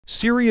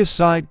Serious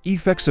Side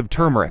Effects of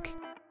Turmeric.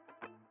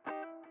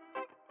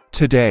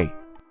 Today,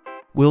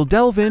 we'll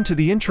delve into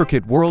the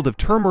intricate world of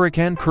turmeric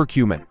and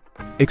curcumin,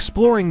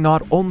 exploring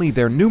not only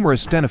their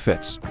numerous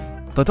benefits,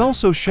 but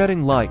also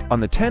shedding light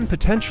on the 10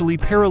 potentially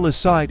perilous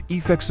side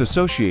effects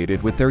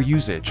associated with their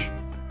usage.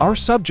 Our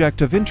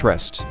subject of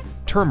interest,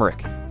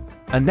 turmeric,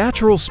 a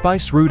natural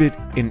spice rooted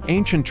in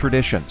ancient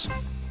traditions,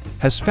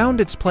 has found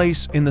its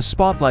place in the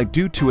spotlight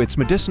due to its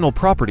medicinal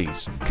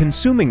properties.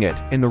 Consuming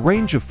it in the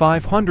range of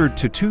 500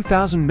 to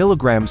 2,000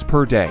 milligrams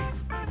per day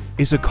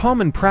is a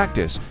common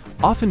practice,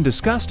 often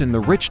discussed in the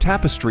rich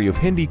tapestry of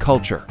Hindi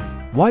culture,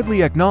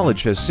 widely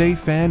acknowledged as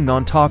safe and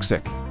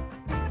non-toxic.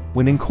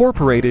 When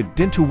incorporated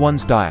into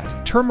one's diet,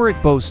 turmeric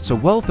boasts a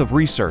wealth of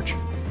research,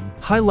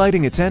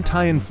 highlighting its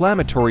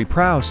anti-inflammatory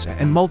prowess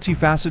and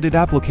multifaceted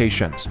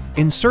applications.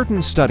 In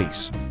certain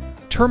studies,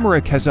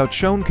 turmeric has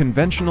outshone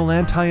conventional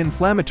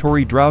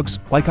anti-inflammatory drugs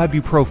like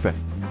ibuprofen,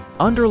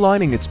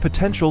 underlining its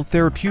potential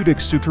therapeutic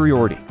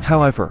superiority.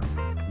 However,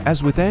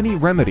 as with any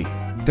remedy,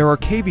 there are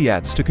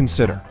caveats to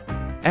consider.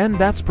 And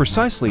that's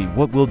precisely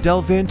what we'll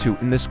delve into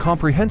in this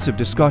comprehensive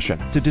discussion.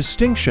 The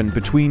distinction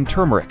between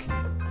turmeric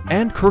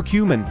and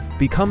curcumin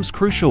becomes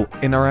crucial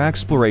in our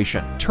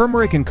exploration.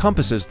 Turmeric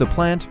encompasses the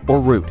plant or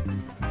root,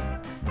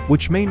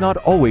 which may not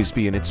always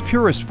be in its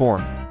purest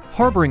form,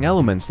 harboring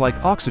elements like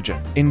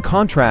oxygen. In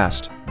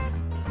contrast,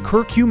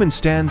 curcumin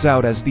stands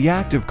out as the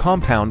active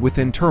compound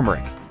within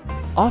turmeric,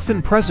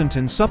 often present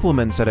in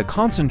supplements at a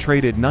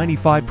concentrated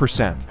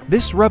 95%.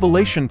 This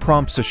revelation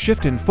prompts a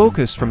shift in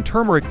focus from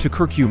turmeric to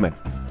curcumin.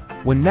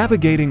 When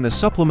navigating the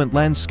supplement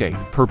landscape,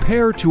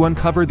 prepare to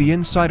uncover the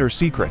insider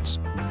secrets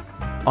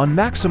on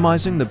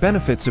maximizing the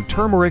benefits of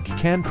turmeric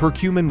and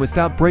curcumin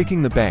without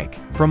breaking the bank.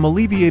 From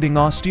alleviating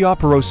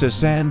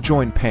osteoporosis and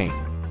joint pain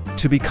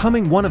to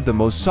becoming one of the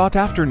most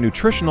sought-after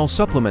nutritional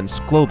supplements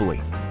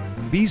globally,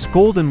 these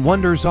golden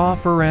wonders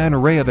offer an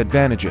array of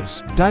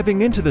advantages.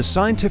 Diving into the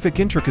scientific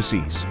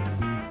intricacies,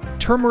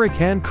 turmeric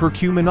and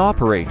curcumin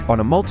operate on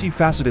a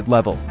multifaceted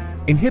level,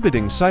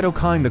 inhibiting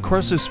cytokine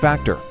necrosis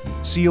factor,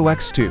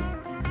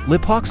 COX-2,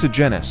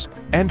 lipoxygenase,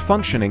 and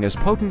functioning as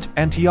potent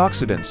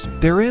antioxidants.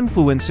 Their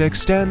influence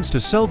extends to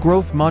cell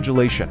growth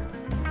modulation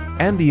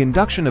and the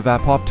induction of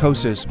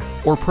apoptosis,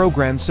 or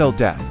programmed cell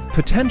death,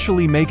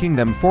 potentially making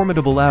them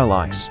formidable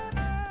allies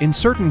in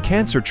certain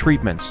cancer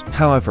treatments.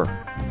 However,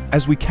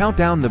 as we count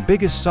down the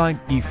biggest side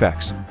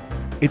effects,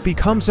 it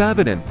becomes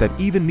evident that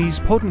even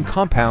these potent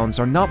compounds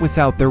are not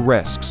without their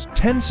risks.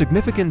 10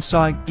 significant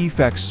side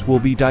effects will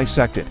be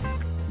dissected,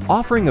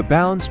 offering a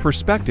balanced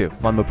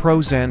perspective on the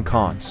pros and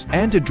cons,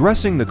 and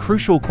addressing the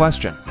crucial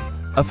question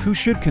of who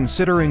should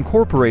consider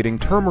incorporating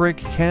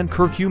turmeric and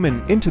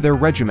curcumin into their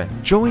regimen.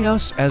 Join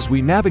us as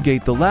we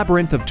navigate the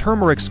labyrinth of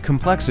turmeric's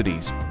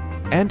complexities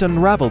and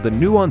unravel the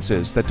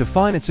nuances that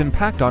define its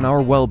impact on our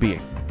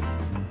well-being.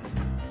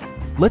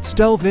 Let's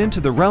delve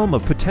into the realm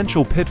of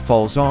potential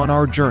pitfalls on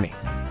our journey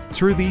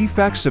through the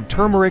effects of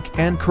turmeric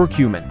and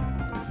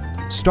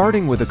curcumin.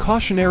 Starting with a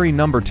cautionary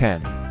number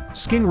 10,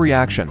 skin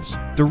reactions.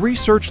 The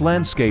research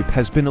landscape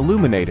has been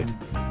illuminated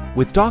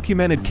with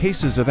documented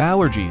cases of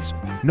allergies,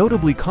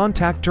 notably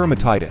contact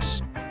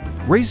dermatitis,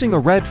 raising a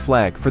red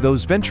flag for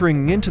those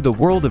venturing into the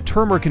world of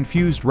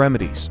turmeric-infused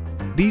remedies.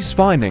 These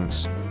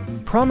findings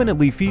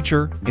prominently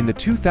feature in the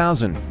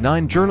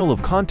 2009 Journal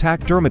of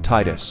Contact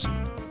Dermatitis,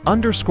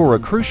 underscore a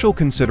crucial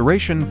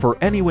consideration for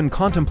anyone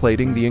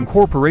contemplating the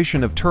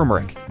incorporation of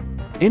turmeric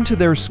into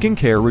their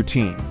skincare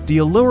routine. The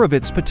allure of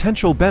its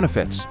potential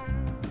benefits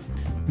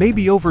may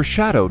be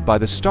overshadowed by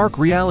the stark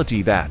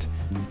reality that,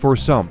 for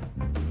some,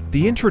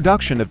 the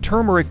introduction of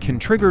turmeric can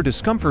trigger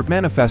discomfort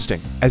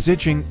manifesting as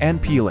itching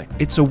and peeling.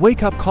 It's a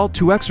wake-up call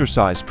to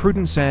exercise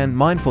prudence and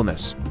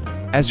mindfulness,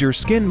 as your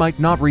skin might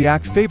not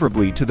react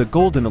favorably to the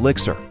golden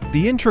elixir.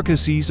 The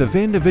intricacies of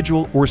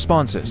individual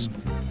responses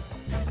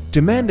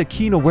demand a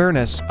keen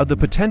awareness of the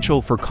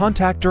potential for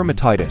contact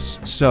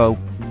dermatitis. So,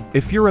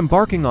 if you're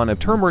embarking on a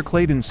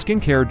turmeric-laden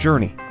skincare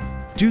journey,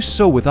 do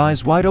so with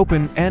eyes wide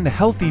open and a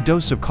healthy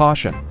dose of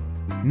caution.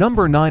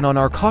 Number 9 on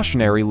our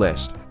cautionary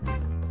list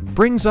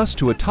brings us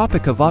to a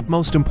topic of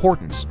utmost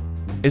importance,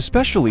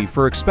 especially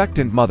for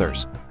expectant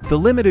mothers: the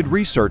limited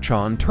research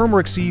on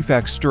turmeric's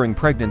effects during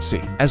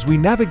pregnancy. As we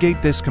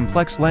navigate this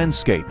complex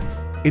landscape,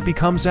 it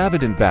becomes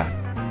evident that,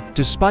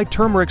 despite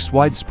turmeric's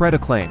widespread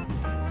acclaim,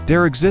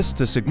 there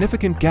exists a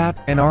significant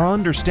gap in our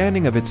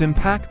understanding of its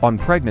impact on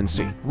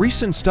pregnancy.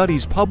 Recent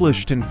studies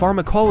published in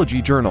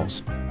pharmacology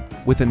journals,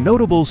 with a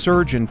notable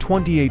surge in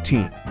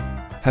 2018,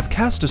 have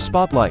cast a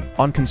spotlight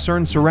on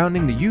concerns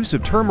surrounding the use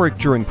of turmeric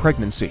during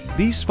pregnancy.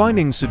 These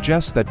findings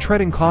suggest that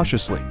treading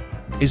cautiously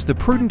is the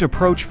prudent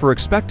approach for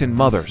expectant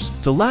mothers.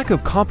 The lack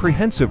of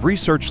comprehensive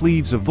research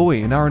leaves a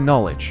void in our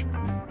knowledge,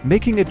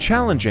 making it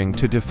challenging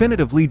to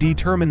definitively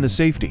determine the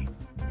safety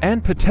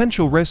and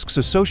potential risks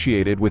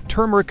associated with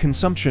turmeric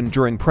consumption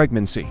during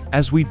pregnancy.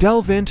 As we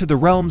delve into the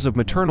realms of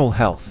maternal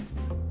health,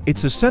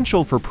 it's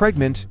essential for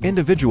pregnant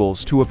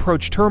individuals to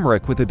approach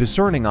turmeric with a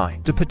discerning eye.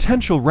 The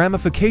potential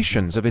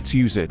ramifications of its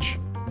usage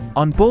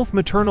on both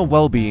maternal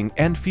well-being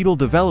and fetal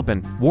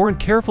development warrant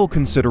careful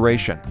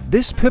consideration.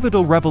 This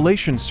pivotal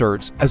revelation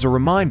serves as a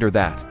reminder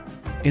that,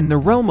 in the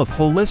realm of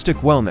holistic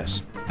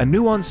wellness, a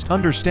nuanced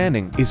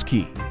understanding is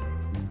key,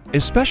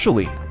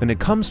 especially when it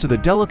comes to the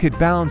delicate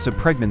balance of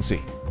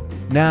pregnancy.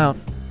 Now,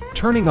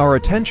 turning our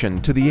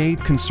attention to the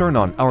eighth concern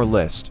on our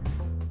list,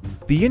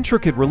 the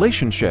intricate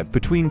relationship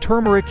between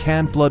turmeric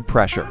and blood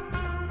pressure.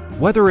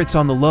 Whether it's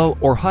on the low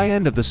or high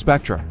end of the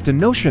spectrum, the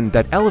notion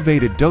that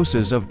elevated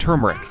doses of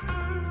turmeric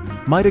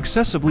might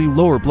excessively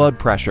lower blood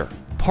pressure,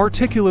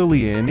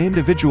 particularly in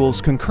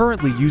individuals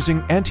concurrently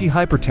using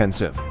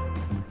antihypertensive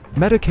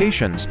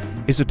medications,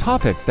 is a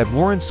topic that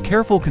warrants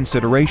careful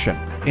consideration.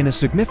 In a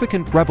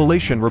significant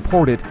revelation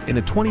reported in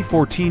a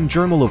 2014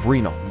 Journal of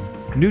Renal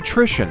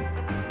Nutrition,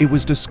 it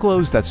was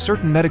disclosed that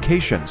certain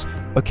medications,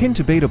 akin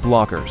to beta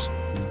blockers,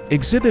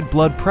 exhibit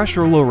blood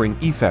pressure-lowering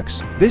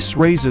effects. This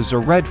raises a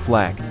red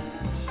flag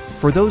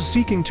for those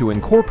seeking to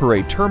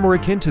incorporate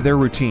turmeric into their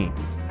routine,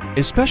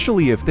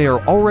 especially if they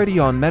are already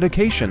on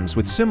medications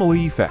with similar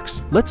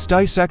effects. Let's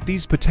dissect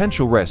these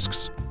potential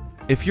risks.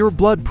 If your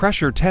blood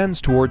pressure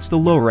tends towards the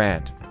lower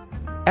end,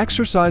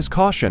 exercise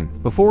caution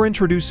before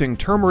introducing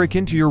turmeric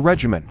into your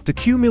regimen. The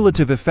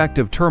cumulative effect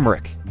of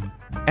turmeric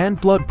and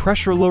blood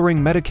pressure-lowering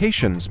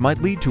medications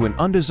might lead to an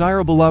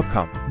undesirable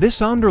outcome.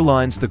 This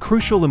underlines the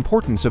crucial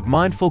importance of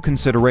mindful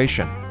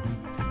consideration,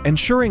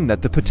 ensuring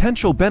that the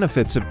potential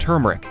benefits of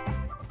turmeric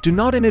do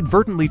not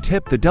inadvertently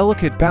tip the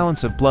delicate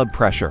balance of blood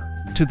pressure.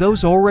 To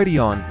those already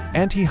on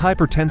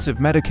antihypertensive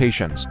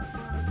medications,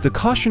 the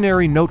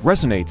cautionary note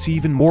resonates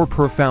even more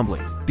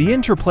profoundly. The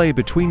interplay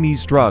between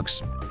these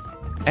drugs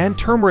and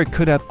turmeric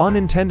could have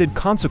unintended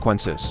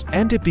consequences,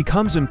 and it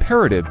becomes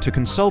imperative to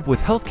consult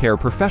with healthcare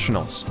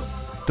professionals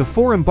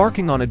before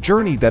embarking on a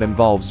journey that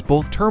involves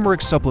both turmeric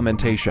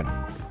supplementation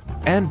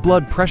and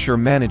blood pressure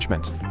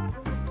management.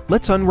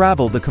 Let's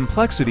unravel the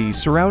complexities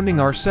surrounding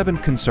our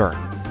seventh concern: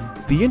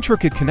 the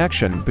intricate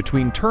connection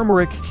between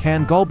turmeric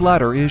and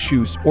gallbladder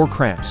issues or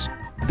cramps.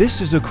 This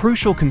is a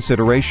crucial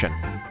consideration,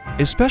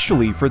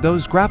 especially for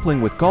those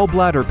grappling with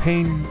gallbladder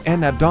pain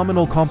and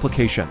abdominal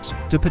complications.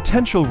 The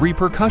potential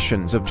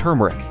repercussions of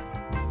turmeric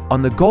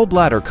on the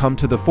gallbladder come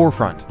to the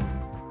forefront,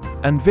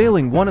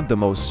 unveiling one of the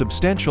most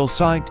substantial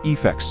side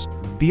effects: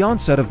 the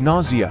onset of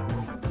nausea,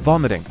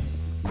 vomiting,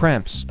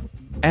 cramps,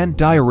 and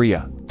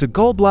diarrhea. The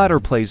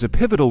gallbladder plays a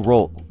pivotal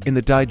role in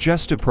the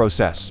digestive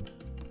process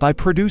by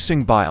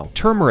producing bile.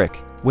 Turmeric,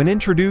 when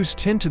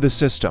introduced into the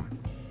system,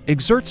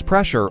 exerts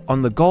pressure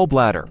on the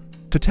gallbladder,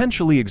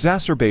 potentially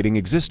exacerbating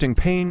existing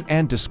pain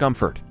and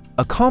discomfort.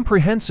 A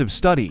comprehensive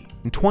study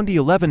in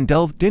 2011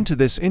 delved into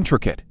this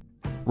intricate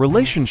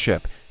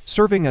relationship,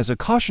 serving as a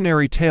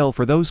cautionary tale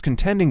for those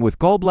contending with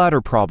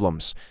gallbladder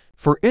problems.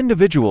 For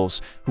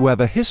individuals who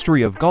have a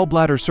history of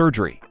gallbladder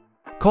surgery,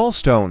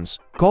 gallstones,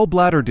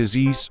 gallbladder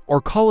disease,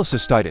 or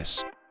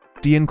cholecystitis,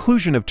 the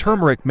inclusion of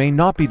turmeric may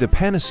not be the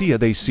panacea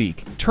they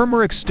seek.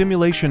 Turmeric's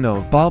stimulation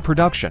of bile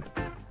production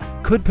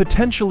could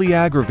potentially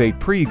aggravate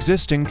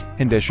pre-existing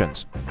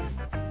conditions,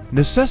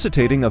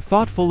 necessitating a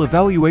thoughtful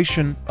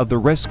evaluation of the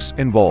risks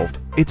involved.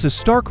 It's a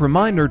stark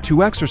reminder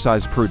to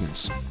exercise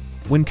prudence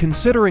when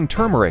considering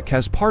turmeric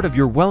as part of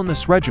your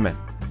wellness regimen,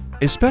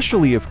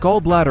 especially if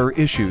gallbladder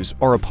issues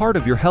are a part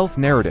of your health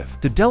narrative.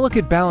 The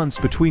delicate balance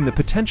between the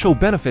potential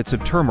benefits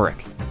of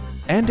turmeric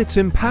and its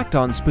impact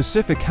on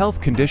specific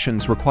health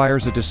conditions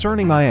requires a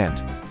discerning eye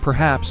and,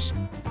 perhaps,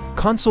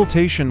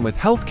 consultation with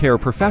healthcare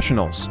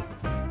professionals.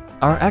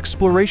 Our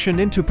exploration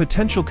into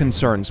potential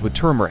concerns with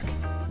turmeric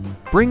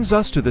brings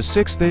us to the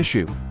sixth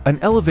issue: an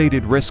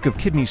elevated risk of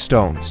kidney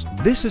stones.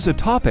 This is a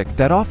topic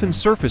that often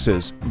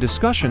surfaces in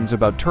discussions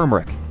about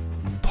turmeric,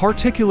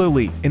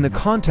 particularly in the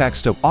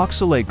context of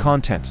oxalate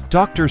content.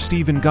 Dr.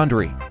 Stephen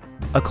Gundry,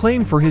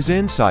 acclaimed for his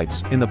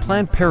insights in the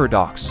plant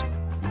paradox,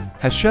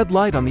 has shed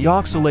light on the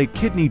oxalate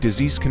kidney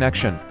disease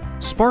connection,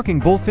 sparking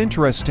both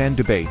interest and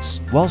debates.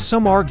 While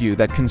some argue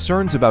that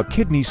concerns about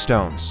kidney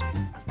stones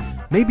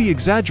may be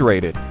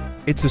exaggerated,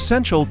 it's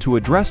essential to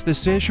address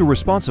this issue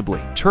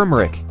responsibly.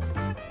 Turmeric,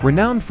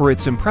 renowned for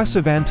its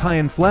impressive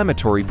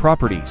anti-inflammatory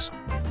properties,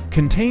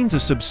 contains a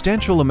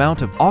substantial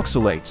amount of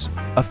oxalates,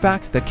 a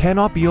fact that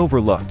cannot be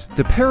overlooked.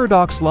 The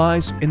paradox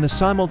lies in the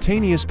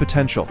simultaneous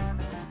potential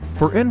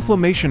for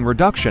inflammation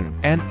reduction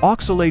and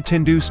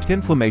oxalate-induced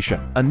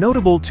inflammation. A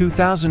notable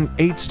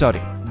 2008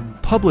 study,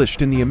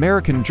 published in the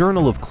American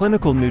Journal of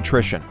Clinical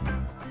Nutrition,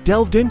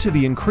 delved into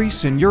the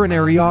increase in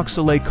urinary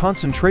oxalate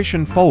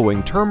concentration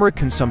following turmeric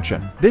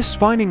consumption. This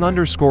finding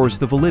underscores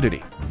the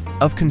validity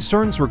of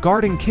concerns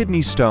regarding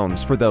kidney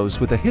stones for those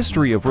with a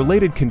history of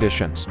related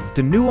conditions.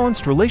 The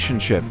nuanced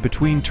relationship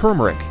between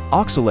turmeric,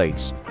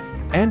 oxalates,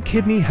 and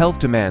kidney health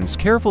demands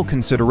careful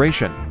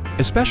consideration,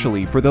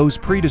 especially for those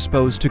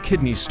predisposed to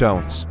kidney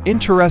stones.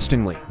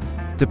 Interestingly,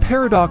 the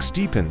paradox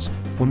deepens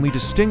when we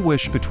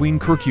distinguish between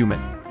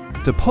curcumin,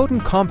 the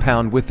potent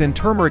compound within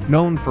turmeric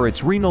known for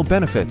its renal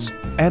benefits,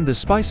 and the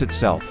spice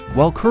itself.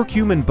 While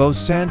curcumin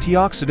boasts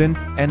antioxidant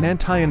and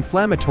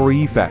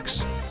anti-inflammatory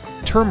effects,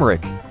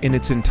 turmeric, in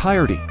its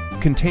entirety,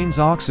 contains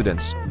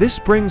oxidants. This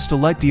brings to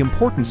light the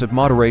importance of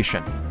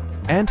moderation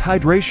and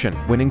hydration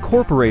when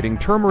incorporating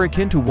turmeric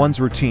into one's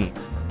routine,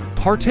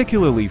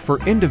 particularly for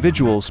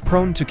individuals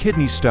prone to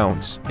kidney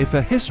stones. If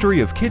a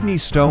history of kidney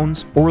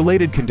stones or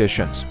related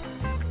conditions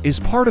is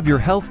part of your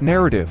health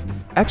narrative,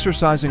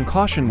 exercising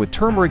caution with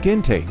turmeric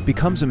intake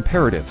becomes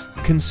imperative.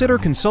 Consider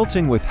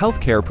consulting with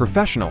healthcare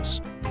professionals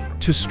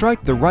to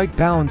strike the right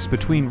balance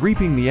between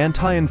reaping the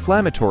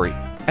anti-inflammatory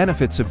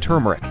benefits of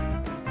turmeric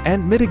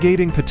and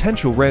mitigating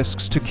potential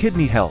risks to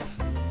kidney health.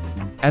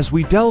 As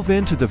we delve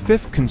into the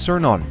fifth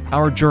concern on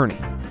our journey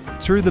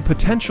through the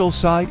potential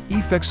side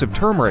effects of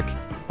turmeric,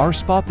 our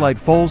spotlight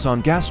falls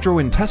on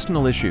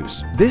gastrointestinal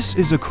issues. This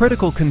is a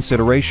critical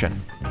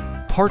consideration,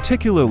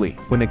 particularly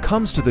when it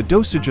comes to the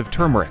dosage of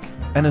turmeric,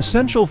 an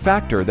essential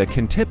factor that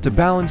can tip the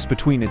balance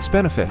between its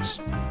benefits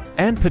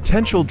and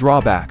potential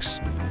drawbacks.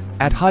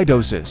 At high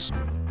doses,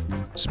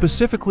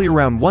 specifically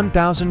around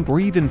 1,000 or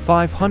even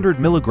 500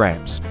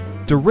 milligrams,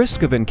 the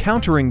risk of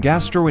encountering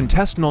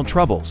gastrointestinal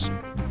troubles,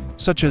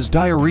 such as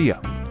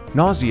diarrhea,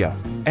 nausea,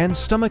 and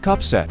stomach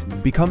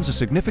upset, becomes a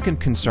significant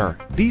concern.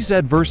 These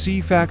adverse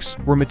effects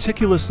were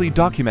meticulously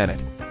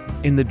documented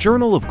in the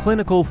Journal of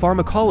Clinical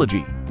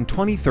Pharmacology in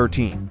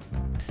 2013,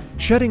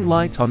 shedding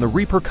light on the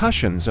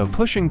repercussions of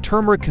pushing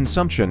turmeric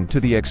consumption to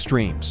the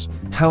extremes.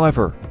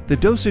 However, the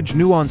dosage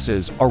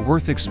nuances are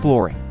worth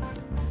exploring.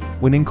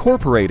 When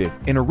incorporated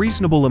in a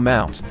reasonable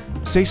amount,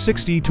 say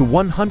 60 to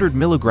 100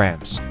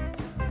 milligrams,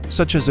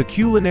 such as a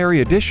culinary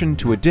addition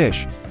to a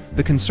dish,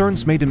 the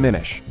concerns may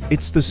diminish.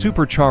 It's the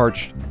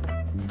supercharged,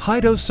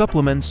 high-dose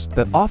supplements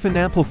that often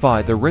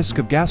amplify the risk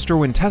of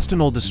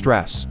gastrointestinal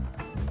distress.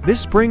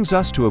 This brings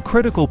us to a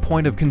critical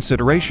point of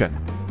consideration: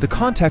 the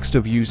context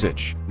of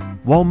usage.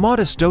 While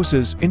modest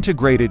doses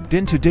integrated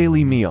into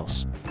daily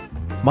meals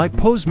might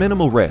pose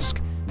minimal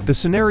risk, the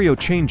scenario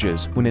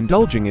changes when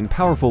indulging in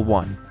powerful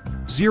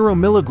 1.0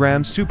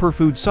 milligram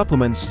superfood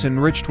supplements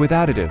enriched with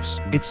additives.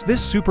 It's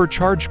this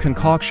supercharged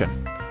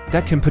concoction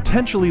that can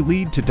potentially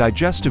lead to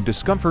digestive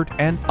discomfort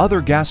and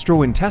other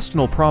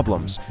gastrointestinal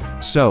problems.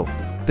 So,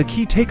 the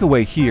key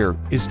takeaway here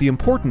is the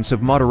importance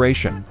of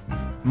moderation,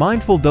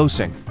 mindful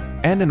dosing,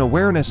 and an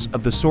awareness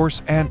of the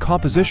source and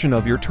composition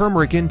of your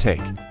turmeric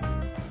intake.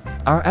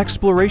 Our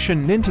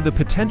exploration into the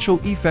potential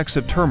effects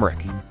of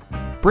turmeric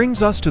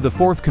brings us to the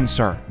fourth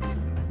concern,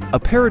 a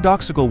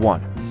paradoxical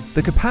one: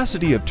 the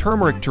capacity of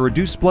turmeric to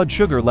reduce blood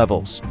sugar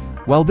levels.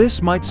 While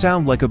this might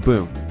sound like a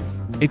boon,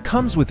 it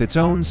comes with its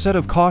own set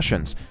of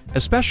cautions,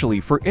 especially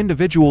for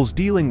individuals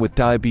dealing with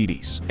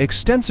diabetes.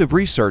 Extensive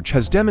research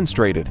has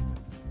demonstrated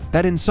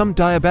that in some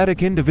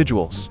diabetic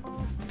individuals,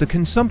 the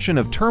consumption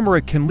of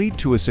turmeric can lead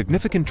to a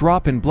significant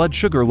drop in blood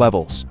sugar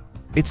levels.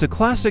 It's a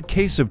classic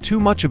case of too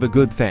much of a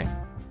good thing,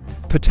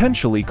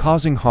 potentially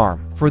causing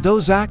harm. For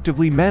those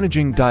actively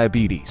managing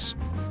diabetes,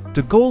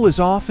 the goal is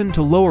often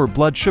to lower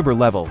blood sugar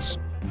levels,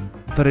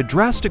 but a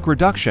drastic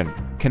reduction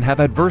can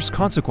have adverse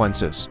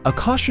consequences. A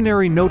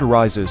cautionary note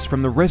arises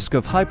from the risk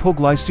of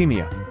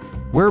hypoglycemia,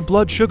 where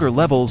blood sugar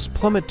levels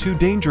plummet to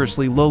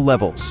dangerously low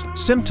levels.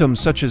 Symptoms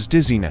such as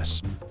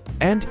dizziness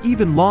and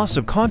even loss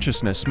of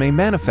consciousness may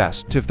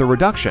manifest if the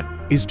reduction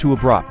is too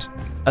abrupt.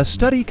 A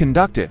study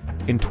conducted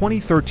in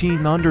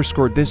 2013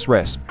 underscored this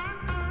risk,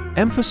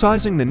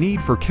 emphasizing the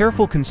need for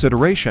careful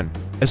consideration,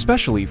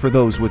 especially for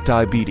those with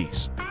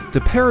diabetes.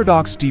 The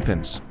paradox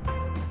deepens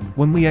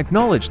when we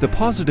acknowledge the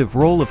positive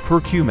role of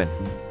curcumin,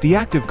 the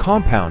active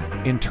compound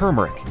in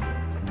turmeric,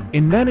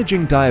 in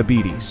managing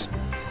diabetes.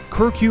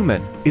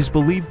 Curcumin is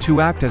believed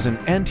to act as an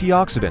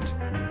antioxidant,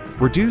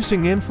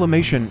 reducing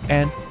inflammation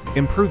and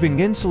improving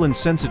insulin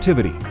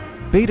sensitivity,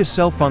 beta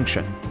cell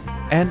function,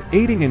 and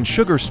aiding in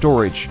sugar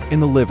storage in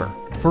the liver.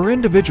 For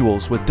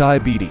individuals with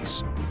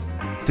diabetes,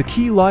 the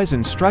key lies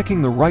in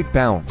striking the right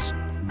balance,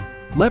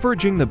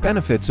 leveraging the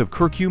benefits of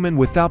curcumin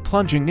without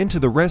plunging into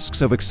the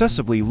risks of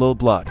excessively low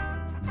blood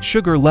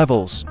sugar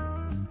levels.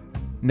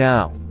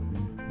 Now,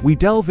 we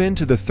delve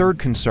into the third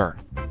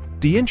concern,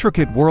 the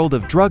intricate world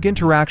of drug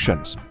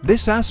interactions.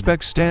 This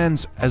aspect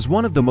stands as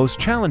one of the most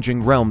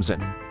challenging realms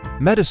in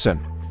medicine,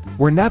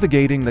 where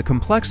navigating the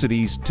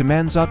complexities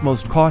demands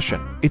utmost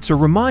caution. It's a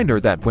reminder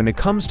that when it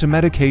comes to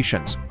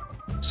medications,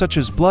 such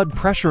as blood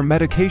pressure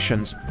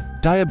medications,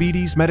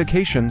 diabetes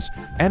medications,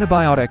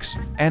 antibiotics,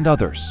 and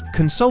others,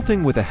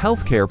 consulting with a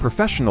healthcare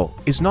professional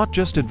is not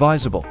just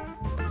advisable,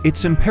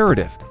 it's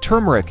imperative.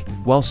 Turmeric,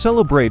 while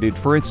celebrated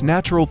for its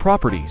natural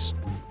properties,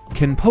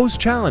 can pose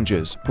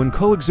challenges when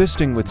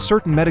coexisting with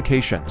certain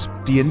medications.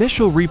 The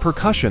initial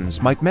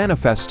repercussions might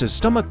manifest as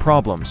stomach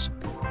problems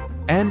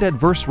and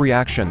adverse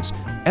reactions,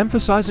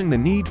 emphasizing the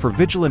need for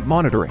vigilant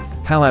monitoring.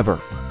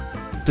 However,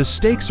 the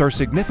stakes are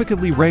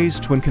significantly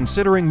raised when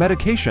considering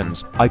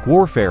medications like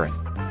warfarin,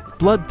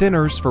 blood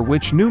thinners for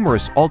which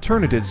numerous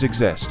alternatives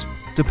exist.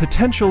 The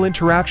potential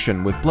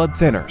interaction with blood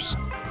thinners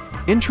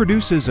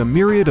introduces a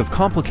myriad of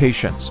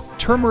complications.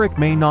 Turmeric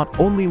may not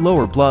only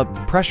lower blood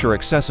pressure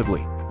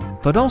excessively,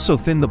 but also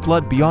thin the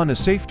blood beyond a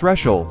safe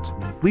threshold,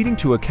 leading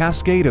to a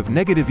cascade of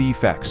negative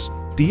effects.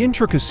 The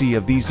intricacy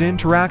of these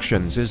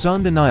interactions is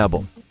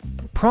undeniable,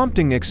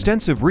 prompting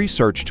extensive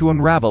research to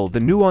unravel the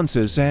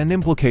nuances and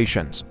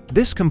implications.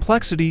 This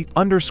complexity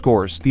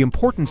underscores the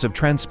importance of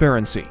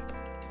transparency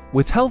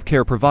with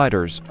healthcare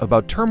providers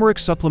about turmeric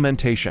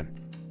supplementation,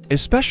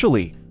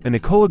 especially when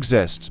it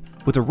coexists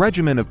with a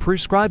regimen of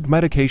prescribed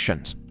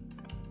medications.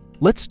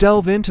 Let's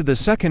delve into the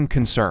second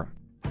concern,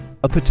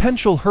 a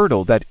potential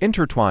hurdle that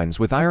intertwines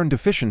with iron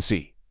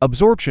deficiency,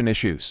 absorption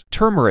issues.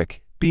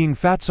 Turmeric, being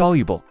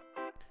fat-soluble,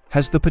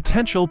 has the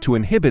potential to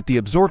inhibit the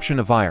absorption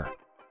of iron,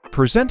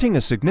 presenting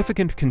a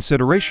significant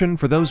consideration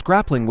for those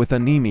grappling with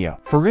anemia.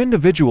 For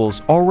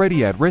individuals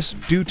already at risk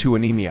due to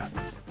anemia,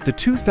 the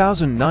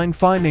 2009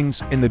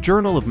 findings in the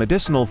Journal of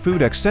Medicinal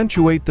Food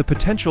accentuate the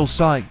potential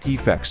side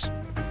effects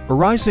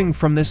arising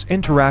from this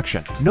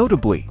interaction.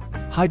 Notably,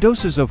 high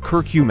doses of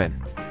curcumin,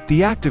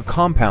 the active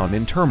compound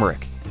in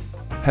turmeric,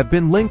 have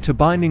been linked to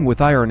binding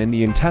with iron in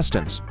the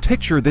intestines.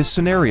 Picture this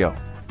scenario.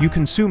 You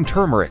consume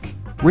turmeric,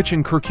 rich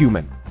in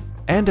curcumin,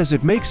 and as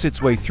it makes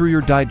its way through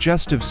your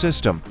digestive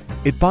system,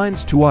 it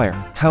binds to iron.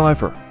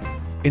 However,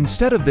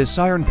 instead of this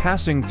iron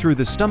passing through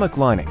the stomach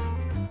lining,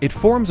 it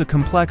forms a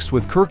complex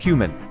with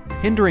curcumin,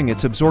 hindering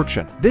its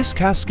absorption. This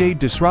cascade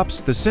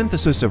disrupts the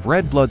synthesis of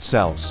red blood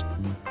cells,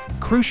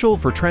 crucial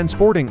for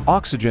transporting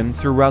oxygen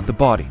throughout the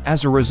body.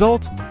 As a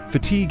result,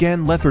 fatigue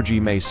and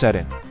lethargy may set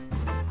in,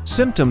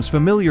 symptoms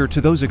familiar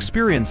to those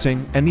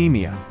experiencing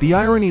anemia. The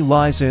irony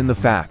lies in the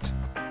fact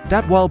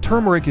that while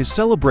turmeric is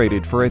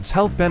celebrated for its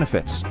health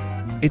benefits,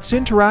 its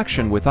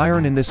interaction with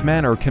iron in this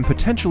manner can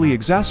potentially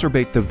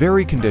exacerbate the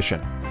very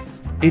condition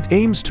it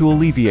aims to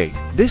alleviate.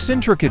 This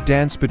intricate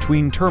dance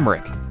between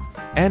turmeric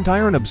and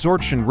iron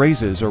absorption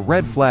raises a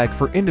red flag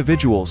for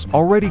individuals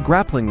already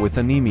grappling with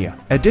anemia.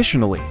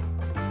 Additionally,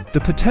 the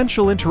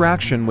potential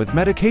interaction with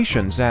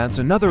medications adds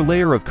another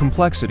layer of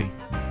complexity,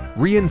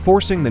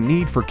 reinforcing the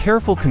need for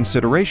careful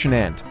consideration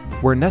and,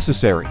 where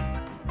necessary,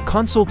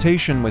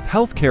 consultation with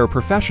healthcare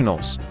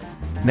professionals.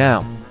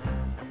 Now,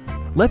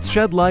 let's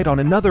shed light on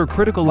another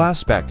critical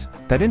aspect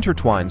that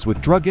intertwines with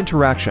drug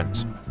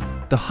interactions: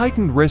 the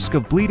heightened risk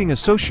of bleeding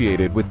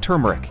associated with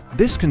turmeric.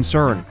 This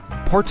concern,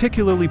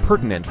 particularly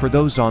pertinent for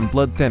those on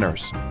blood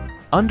thinners,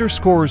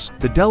 underscores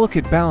the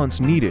delicate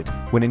balance needed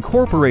when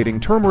incorporating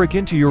turmeric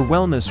into your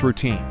wellness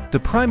routine. The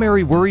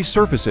primary worry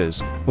surfaces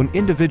when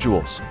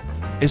individuals,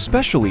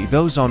 especially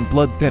those on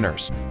blood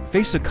thinners,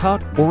 face a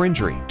cut or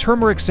injury.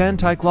 Turmeric's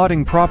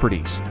anti-clotting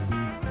properties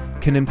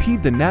can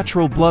impede the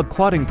natural blood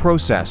clotting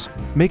process,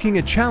 making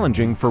it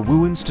challenging for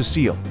wounds to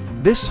seal.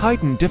 This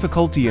heightened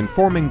difficulty in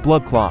forming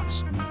blood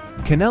clots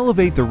can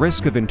elevate the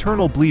risk of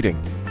internal bleeding,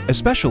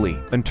 especially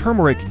when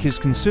turmeric is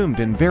consumed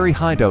in very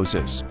high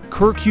doses.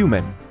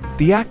 Curcumin,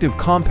 the active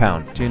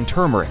compound in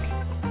turmeric,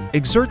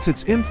 exerts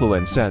its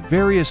influence at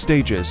various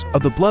stages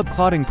of the blood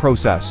clotting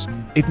process.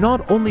 It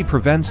not only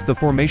prevents the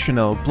formation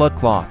of blood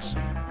clots,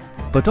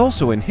 but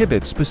also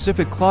inhibits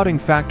specific clotting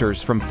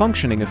factors from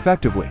functioning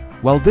effectively.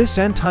 While this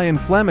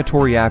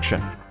anti-inflammatory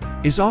action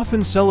is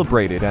often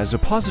celebrated as a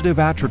positive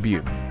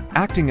attribute,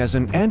 acting as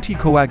an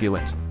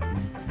anticoagulant,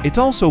 it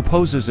also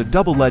poses a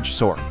double-edged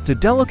sword. The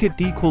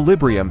delicate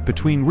equilibrium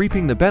between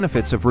reaping the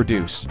benefits of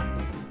reduced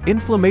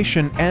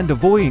inflammation and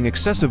avoiding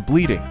excessive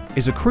bleeding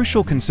is a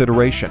crucial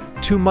consideration.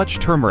 Too much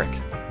turmeric,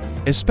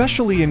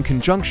 especially in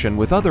conjunction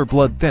with other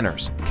blood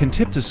thinners, can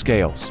tip the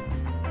scales,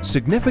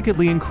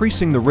 significantly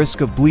increasing the risk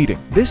of bleeding.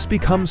 This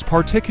becomes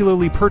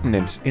particularly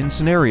pertinent in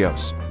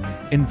scenarios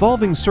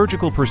involving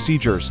surgical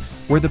procedures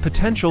where the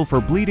potential for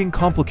bleeding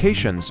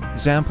complications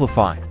is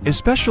amplified,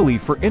 especially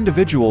for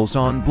individuals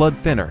on blood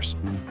thinners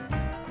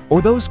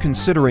or those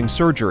considering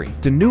surgery.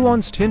 The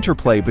nuanced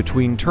interplay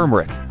between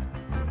turmeric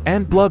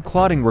and blood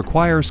clotting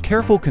requires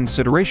careful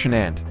consideration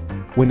and,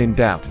 when in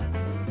doubt,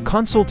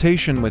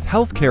 consultation with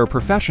healthcare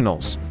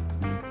professionals.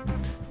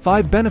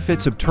 5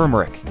 benefits of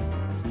turmeric.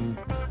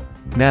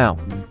 Now,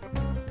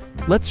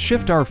 let's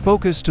shift our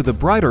focus to the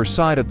brighter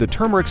side of the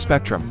turmeric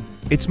spectrum,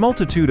 its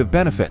multitude of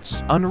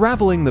benefits.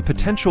 Unraveling the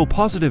potential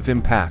positive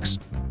impacts,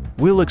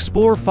 we'll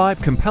explore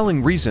 5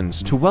 compelling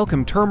reasons to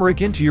welcome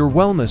turmeric into your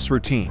wellness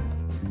routine.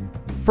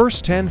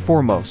 First and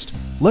foremost,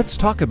 let's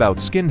talk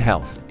about skin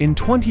health. In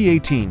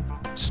 2018,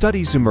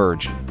 studies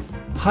emerged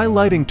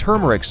highlighting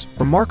turmeric's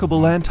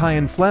remarkable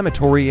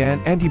anti-inflammatory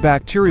and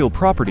antibacterial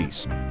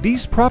properties.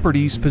 These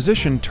properties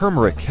position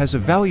turmeric as a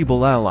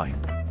valuable ally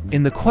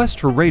in the quest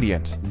for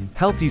radiant,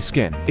 healthy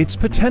skin. Its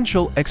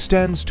potential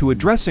extends to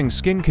addressing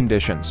skin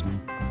conditions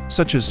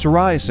such as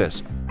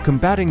psoriasis,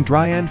 combating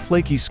dry and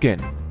flaky skin,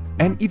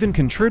 and even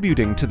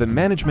contributing to the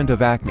management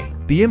of acne.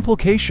 The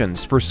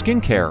implications for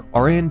skincare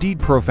are indeed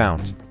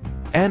profound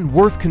and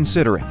worth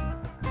considering.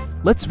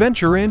 Let's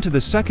venture into the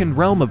second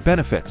realm of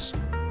benefits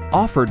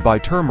offered by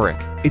turmeric: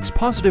 its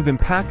positive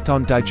impact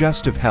on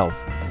digestive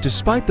health.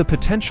 Despite the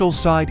potential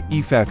side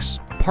effects,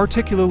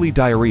 particularly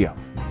diarrhea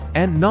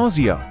and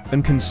nausea,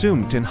 when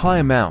consumed in high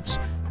amounts,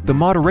 the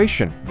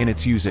moderation in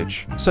its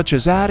usage, such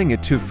as adding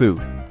it to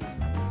food,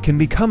 can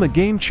become a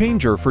game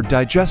changer for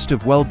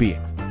digestive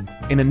well-being.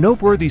 In a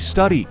noteworthy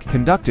study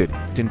conducted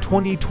in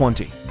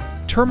 2020,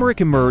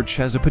 turmeric emerge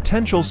as a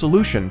potential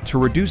solution to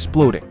reduce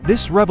bloating.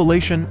 This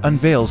revelation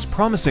unveils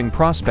promising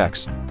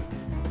prospects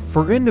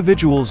for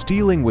individuals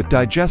dealing with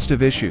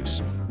digestive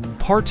issues,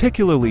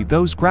 particularly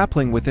those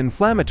grappling with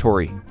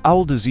inflammatory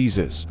bowel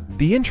diseases.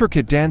 The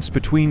intricate dance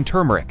between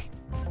turmeric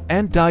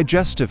and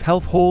digestive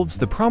health holds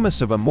the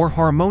promise of a more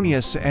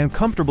harmonious and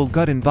comfortable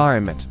gut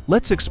environment.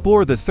 Let's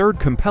explore the third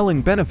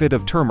compelling benefit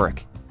of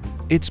turmeric: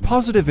 its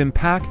positive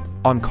impact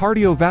on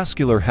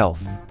cardiovascular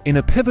health. In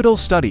a pivotal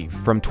study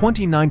from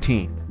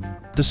 2019,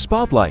 the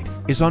spotlight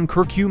is on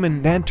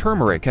curcumin and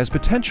turmeric as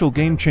potential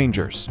game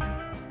changers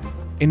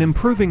in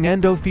improving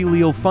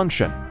endothelial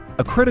function,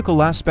 a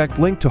critical aspect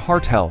linked to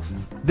heart health.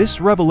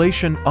 This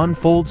revelation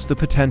unfolds the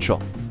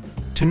potential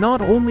to not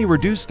only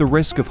reduce the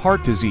risk of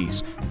heart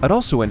disease, but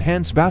also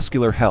enhance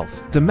vascular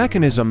health. The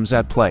mechanisms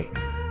at play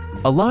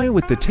align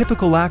with the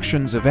typical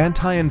actions of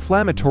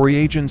anti-inflammatory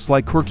agents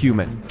like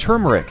curcumin.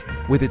 Turmeric,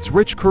 with its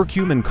rich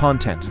curcumin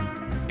content,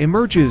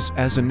 emerges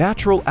as a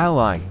natural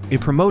ally in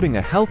promoting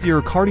a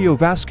healthier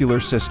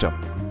cardiovascular system.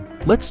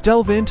 Let's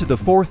delve into the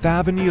fourth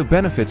avenue of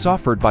benefits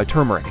offered by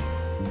turmeric: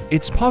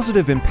 its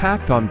positive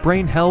impact on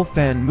brain health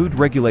and mood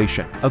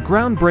regulation. A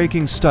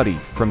groundbreaking study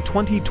from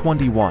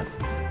 2021,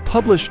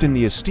 published in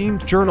the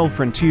esteemed journal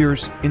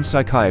Frontiers in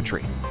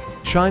Psychiatry,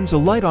 shines a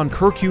light on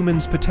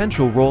curcumin's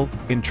potential role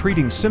in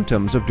treating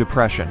symptoms of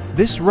depression.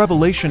 This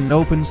revelation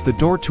opens the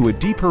door to a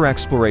deeper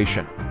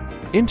exploration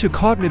into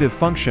cognitive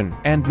function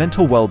and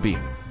mental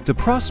well-being. The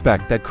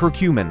prospect that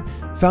curcumin,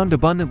 found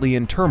abundantly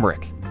in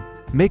turmeric,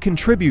 may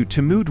contribute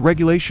to mood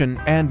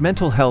regulation and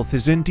mental health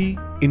is indeed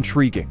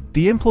intriguing.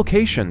 The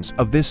implications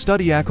of this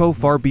study echo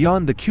far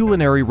beyond the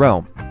culinary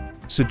realm,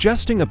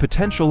 suggesting a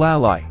potential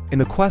ally in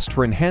the quest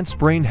for enhanced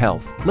brain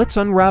health. Let's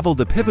unravel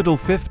the pivotal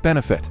fifth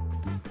benefit,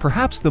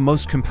 perhaps the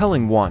most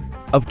compelling one,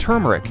 of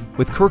turmeric,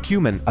 with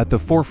curcumin at the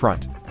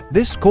forefront.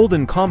 This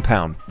golden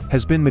compound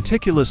has been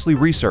meticulously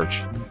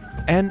researched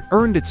and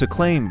earned its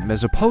acclaim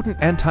as a potent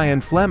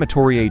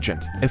anti-inflammatory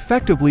agent,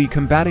 effectively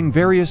combating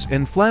various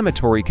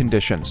inflammatory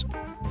conditions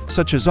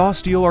such as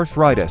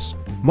osteoarthritis,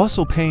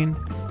 muscle pain,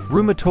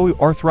 rheumatoid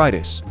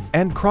arthritis,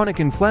 and chronic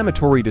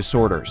inflammatory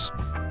disorders.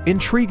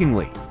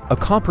 Intriguingly, a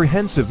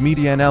comprehensive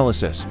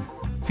meta-analysis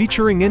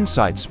featuring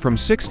insights from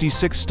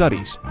 66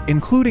 studies,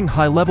 including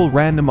high-level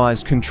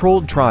randomized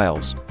controlled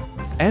trials,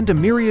 and a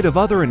myriad of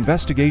other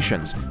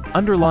investigations,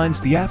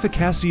 underlines the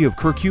efficacy of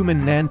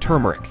curcumin and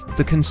turmeric.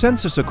 The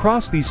consensus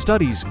across these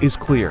studies is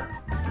clear.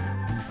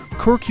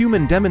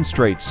 Curcumin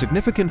demonstrates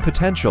significant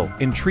potential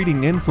in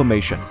treating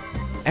inflammation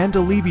and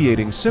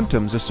alleviating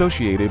symptoms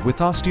associated with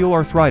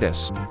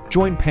osteoarthritis,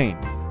 joint pain,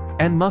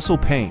 and muscle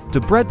pain.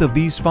 The breadth of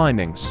these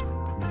findings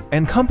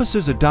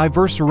encompasses a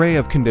diverse array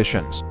of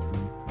conditions,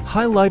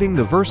 highlighting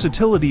the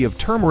versatility of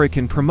turmeric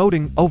in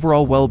promoting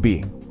overall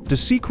well-being. The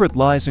secret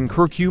lies in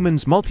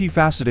curcumin's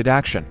multifaceted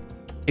action.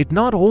 It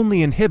not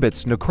only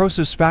inhibits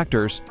necrosis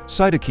factors,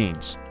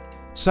 cytokines,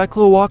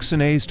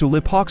 cyclooxygenase to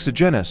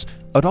lipoxygenase,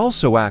 but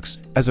also acts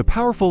as a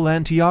powerful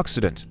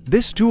antioxidant.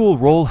 This dual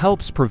role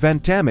helps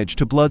prevent damage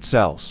to blood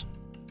cells,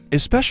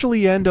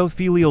 especially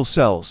endothelial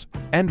cells,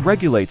 and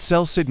regulates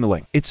cell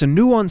signaling. It's a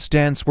nuanced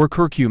dance where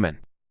curcumin,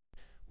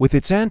 with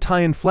its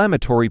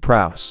anti-inflammatory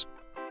prowess,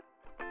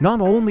 not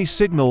only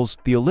signals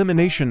the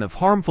elimination of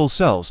harmful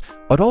cells,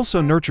 but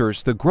also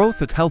nurtures the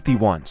growth of healthy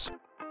ones.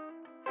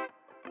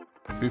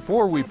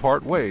 Before we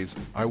part ways,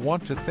 I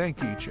want to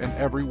thank each and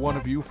every one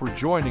of you for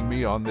joining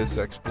me on this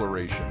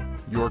exploration.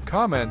 Your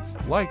comments,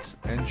 likes,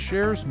 and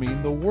shares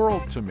mean the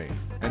world to me.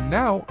 And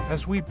now,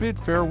 as we bid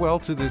farewell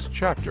to this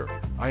chapter,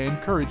 I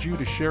encourage you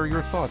to share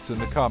your thoughts in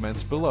the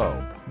comments below.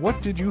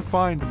 What did you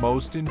find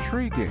most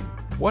intriguing?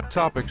 What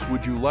topics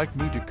would you like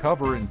me to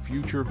cover in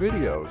future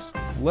videos?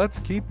 Let's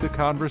keep the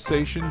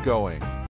conversation going.